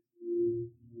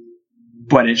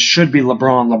 But it should be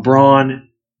LeBron. LeBron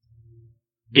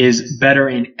is better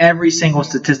in every single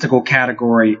statistical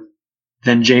category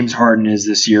than James Harden is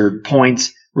this year.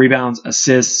 Points, rebounds,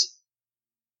 assists,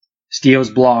 steals,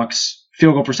 blocks,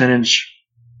 field goal percentage.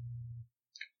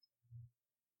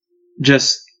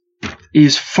 Just,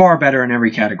 he's far better in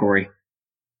every category.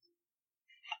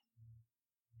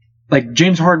 Like,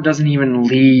 James Harden doesn't even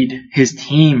lead his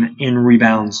team in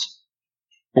rebounds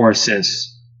or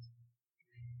assists.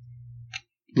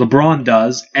 LeBron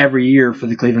does every year for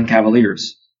the Cleveland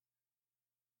Cavaliers.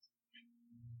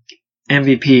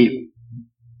 MVP,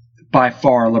 by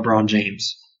far, LeBron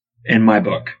James, in my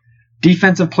book.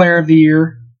 Defensive Player of the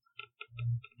Year.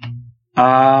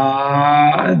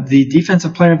 The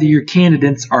Defensive Player of the Year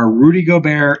candidates are Rudy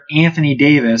Gobert, Anthony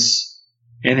Davis.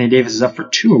 Anthony Davis is up for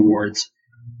 2 awards.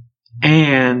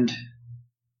 And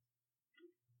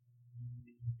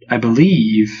I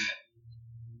believe,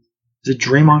 is it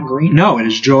Draymond Green? No, it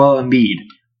is Joel Embiid.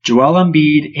 Joel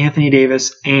Embiid, Anthony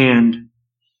Davis, and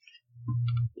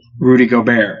Rudy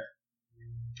Gobert.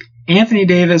 Anthony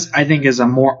Davis, I think, is a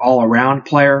more all-around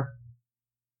player.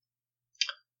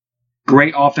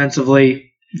 Great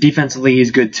offensively. Defensively,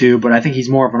 he's good too, but I think he's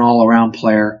more of an all-around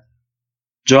player.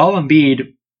 Joel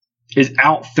Embiid is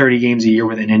out 30 games a year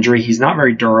with an injury. He's not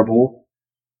very durable.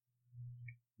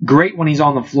 Great when he's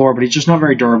on the floor, but he's just not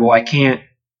very durable. I can't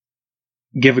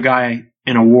give a guy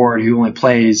an award who only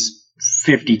plays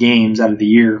 50 games out of the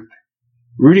year.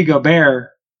 Rudy Gobert,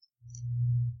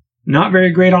 not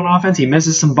very great on offense. He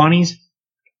misses some bunnies,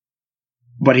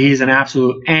 but he's an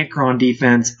absolute anchor on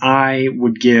defense. I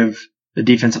would give the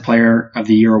Defensive Player of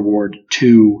the Year award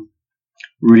to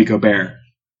Rudy Gobert.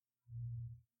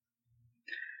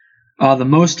 The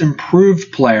most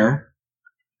improved player.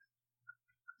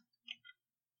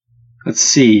 Let's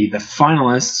see. The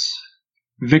finalists.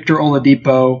 Victor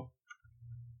Oladipo.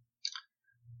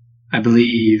 I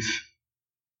believe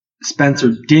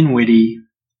Spencer Dinwiddie.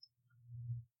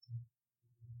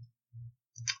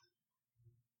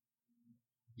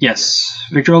 Yes.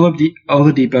 Victor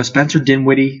Oladipo, Spencer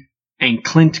Dinwiddie, and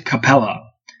Clint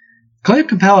Capella. Clint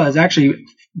Capella has actually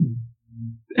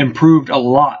improved a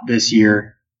lot this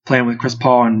year, playing with Chris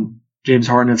Paul and James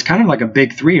Harden. It's kind of like a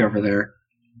big 3 over there.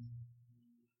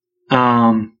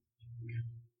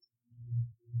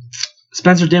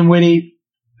 Spencer Dinwiddie,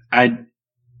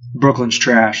 Brooklyn's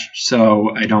trash, so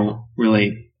I don't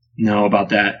really know about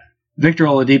that. Victor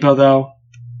Oladipo, though,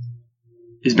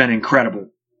 has been incredible.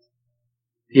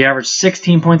 He averaged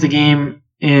 16 points a game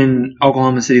in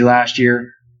Oklahoma City last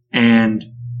year, and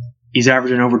he's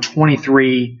averaging over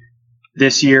 23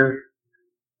 this year.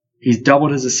 He's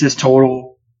doubled his assist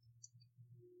total.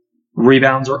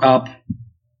 Rebounds are up.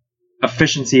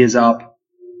 Efficiency is up.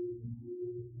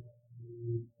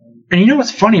 And you know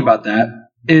what's funny about that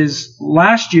is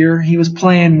last year he was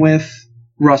playing with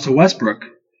Russell Westbrook.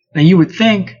 Now you would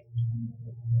think,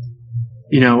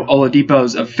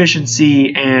 Oladipo's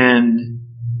efficiency and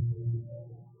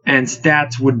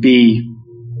stats would be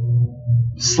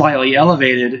slightly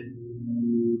elevated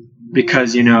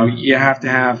because, you have to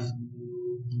have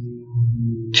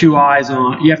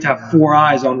 4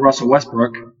 eyes on Russell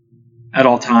Westbrook at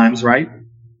all times, right?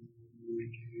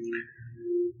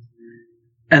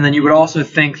 And then you would also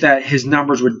think that his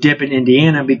numbers would dip in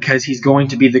Indiana because he's going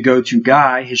to be the go-to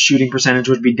guy. His shooting percentage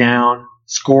would be down.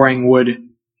 Scoring would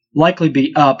likely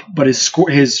be up, but his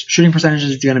shooting percentage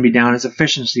is going to be down. His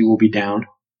efficiency will be down.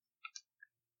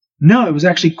 No, it was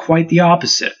actually quite the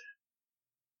opposite.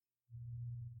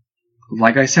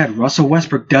 Like I said, Russell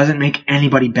Westbrook doesn't make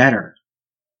anybody better.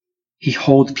 He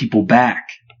holds people back.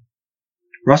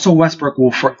 Russell Westbrook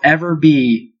will forever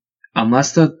be,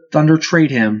 unless the Thunder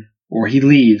trade him or he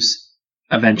leaves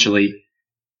eventually,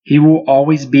 he will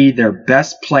always be their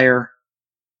best player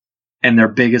and their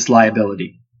biggest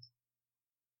liability.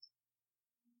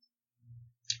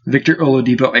 Victor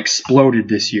Oladipo exploded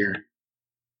this year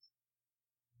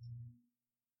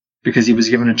because he was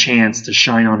given a chance to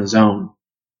shine on his own.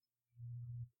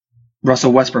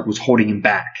 Russell Westbrook was holding him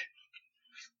back.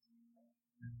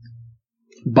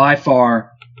 By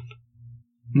far,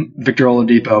 Victor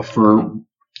Oladipo for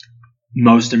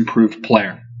most improved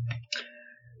player.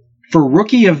 For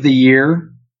Rookie of the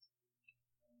Year,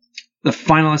 the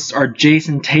finalists are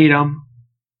Jason Tatum,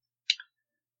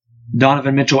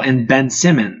 Donovan Mitchell, and Ben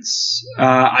Simmons.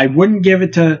 I wouldn't give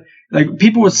it to,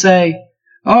 people would say,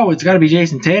 oh, it's got to be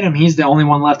Jason Tatum. He's the only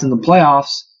one left in the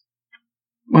playoffs.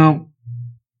 Well,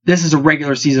 this is a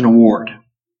regular season award.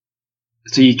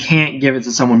 So you can't give it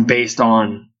to someone based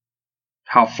on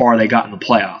how far they got in the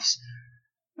playoffs.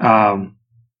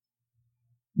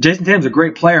 Jason Tatum's a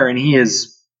great player, and he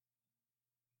is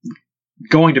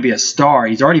going to be a star.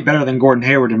 He's already better than Gordon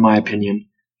Hayward, in my opinion.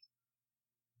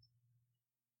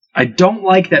 I don't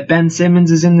like that Ben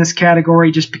Simmons is in this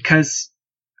category just because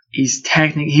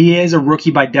he is a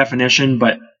rookie by definition,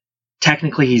 but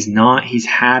technically he's not. He's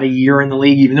had a year in the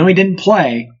league. Even though he didn't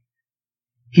play,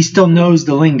 he still knows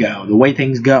the lingo, the way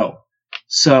things go.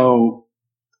 So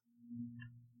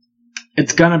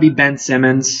it's going to be Ben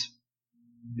Simmons,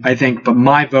 I think. But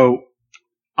my vote,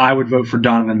 I would vote for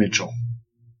Donovan Mitchell.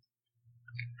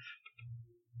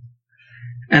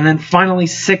 And then finally,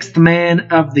 sixth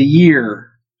man of the year.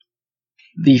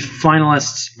 The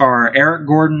finalists are Eric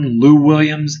Gordon, Lou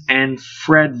Williams, and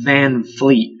Fred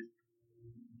VanVleet.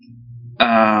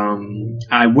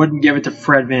 I wouldn't give it to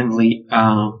Fred VanVleet.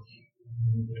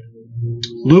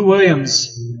 Lou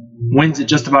Williams wins it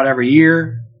just about every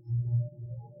year,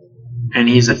 and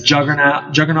he's a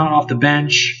juggernaut off the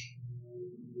bench.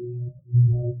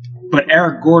 But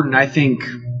Eric Gordon, I think,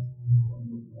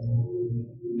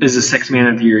 is the sixth man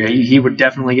of the year. He would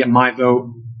definitely get my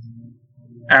vote.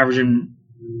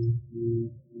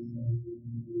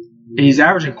 He's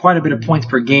averaging quite a bit of points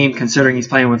per game, considering he's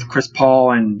playing with Chris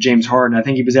Paul and James Harden. I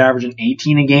think he was averaging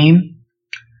 18 a game.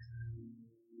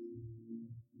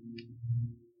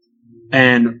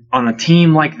 And on a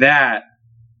team like that,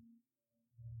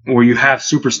 where you have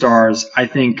superstars, I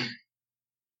think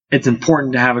it's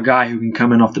important to have a guy who can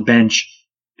come in off the bench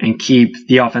and keep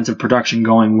the offensive production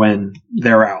going when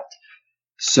they're out.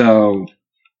 So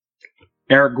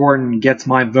Eric Gordon gets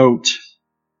my vote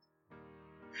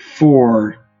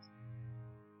for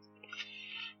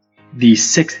the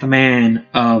sixth man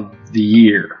of the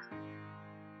year.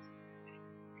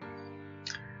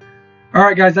 All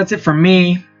right, guys, that's it for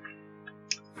me.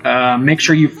 Make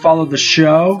sure you follow the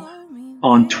show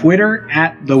on Twitter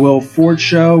at The Will Ford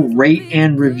Show. Rate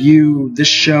and review this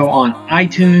show on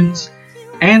iTunes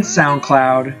and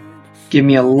SoundCloud. Give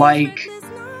me a like.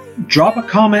 Drop a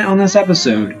comment on this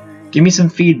episode. Give me some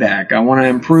feedback. I want to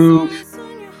improve.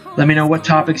 Let me know what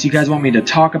topics you guys want me to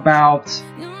talk about.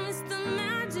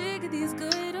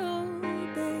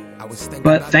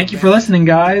 But thank you for listening,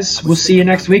 guys. We'll see you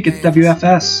next week at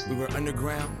WFS. We were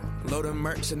underground, loading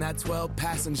merch in that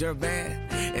 12-passenger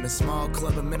van in a small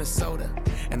club in Minnesota,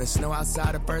 and the snow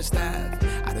outside of First Ave.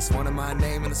 I just wanted my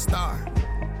name in the star.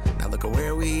 Now look at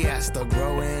where we at, still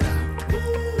growing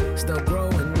up, still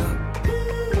growing up.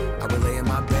 I would lay in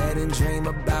my bed and dream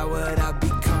about what I'd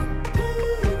become.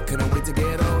 Couldn't wait to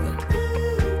get older,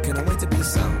 couldn't wait to be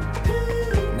some.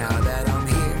 Now that I'm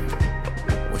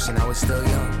here, wishing I was still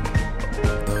young.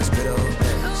 Those good old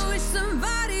days. I wish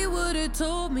somebody would have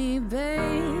told me,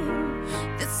 babe,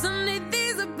 that someday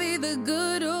these would be the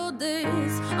good old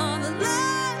days. All the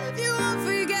love you won't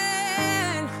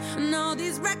forget, and all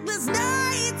these reckless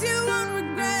nights you won't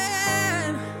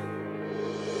regret.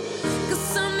 'Cause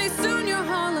someday soon your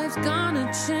whole life's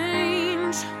gonna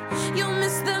change. You'll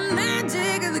miss the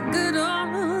magic of the good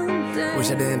old days. Wish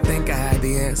I didn't think I had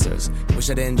the answers. Wish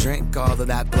I didn't drink all of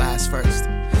that blast first.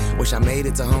 Wish I made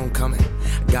it to homecoming.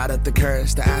 Got up the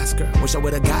courage to ask her. Wish I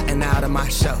would have gotten out of my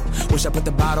shell. Wish I put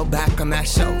the bottle back on that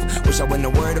shelf. Wish I wouldn't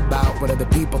have worried about what other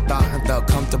people thought and felt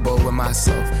comfortable with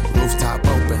myself. Rooftop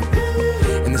open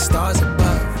and the stars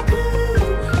above.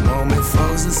 Moment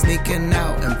frozen, sneaking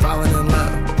out and falling in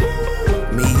love.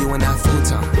 Me, you, and that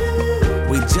futon.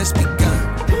 We just begun.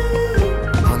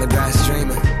 On the grass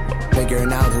dreaming,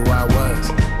 figuring out who I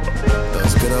was.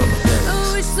 Those good old days.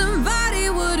 I wish somebody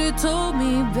would have told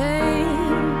me, babe,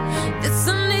 that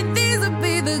someday these would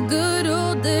be the good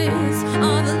old days.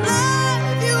 All the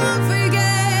love you won't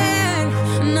forget,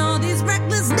 and all these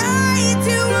reckless nights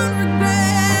you won't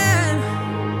regret.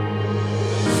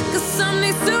 'Cause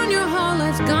someday soon your whole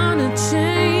life's gonna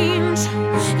change.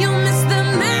 You'll miss the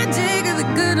magic of the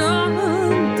good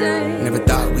old days. Never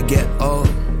thought we'd get old.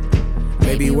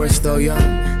 Maybe we're still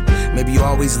young. Maybe you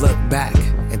always look back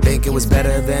and think it was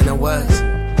better than it was.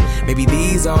 Maybe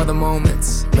these are the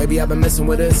moments. Maybe I've been missing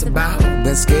what it's about.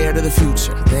 Been scared of the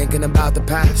future, thinking about the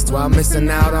past while missing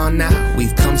out on now.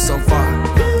 We've come so far.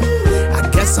 I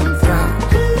guess I'm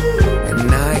proud, and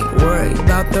I ain't worried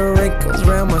about the wrinkles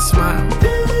around my smile.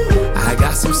 I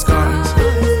got some scars.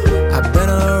 I've been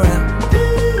around.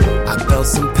 I felt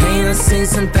some pain. I've seen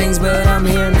some things, but I'm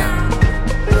here now.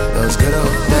 Those good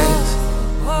old days.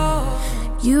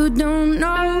 You don't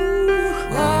know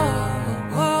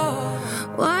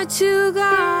what you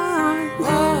got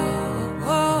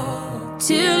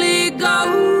till it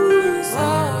goes,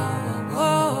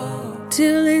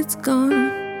 till it's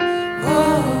gone.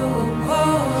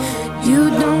 You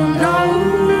don't know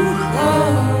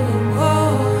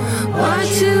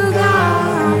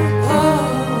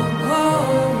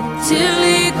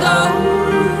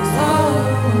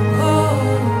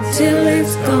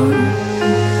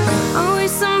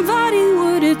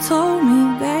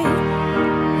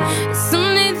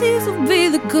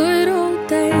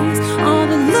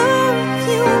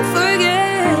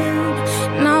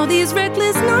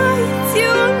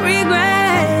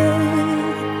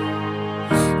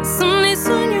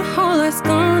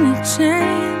gonna change.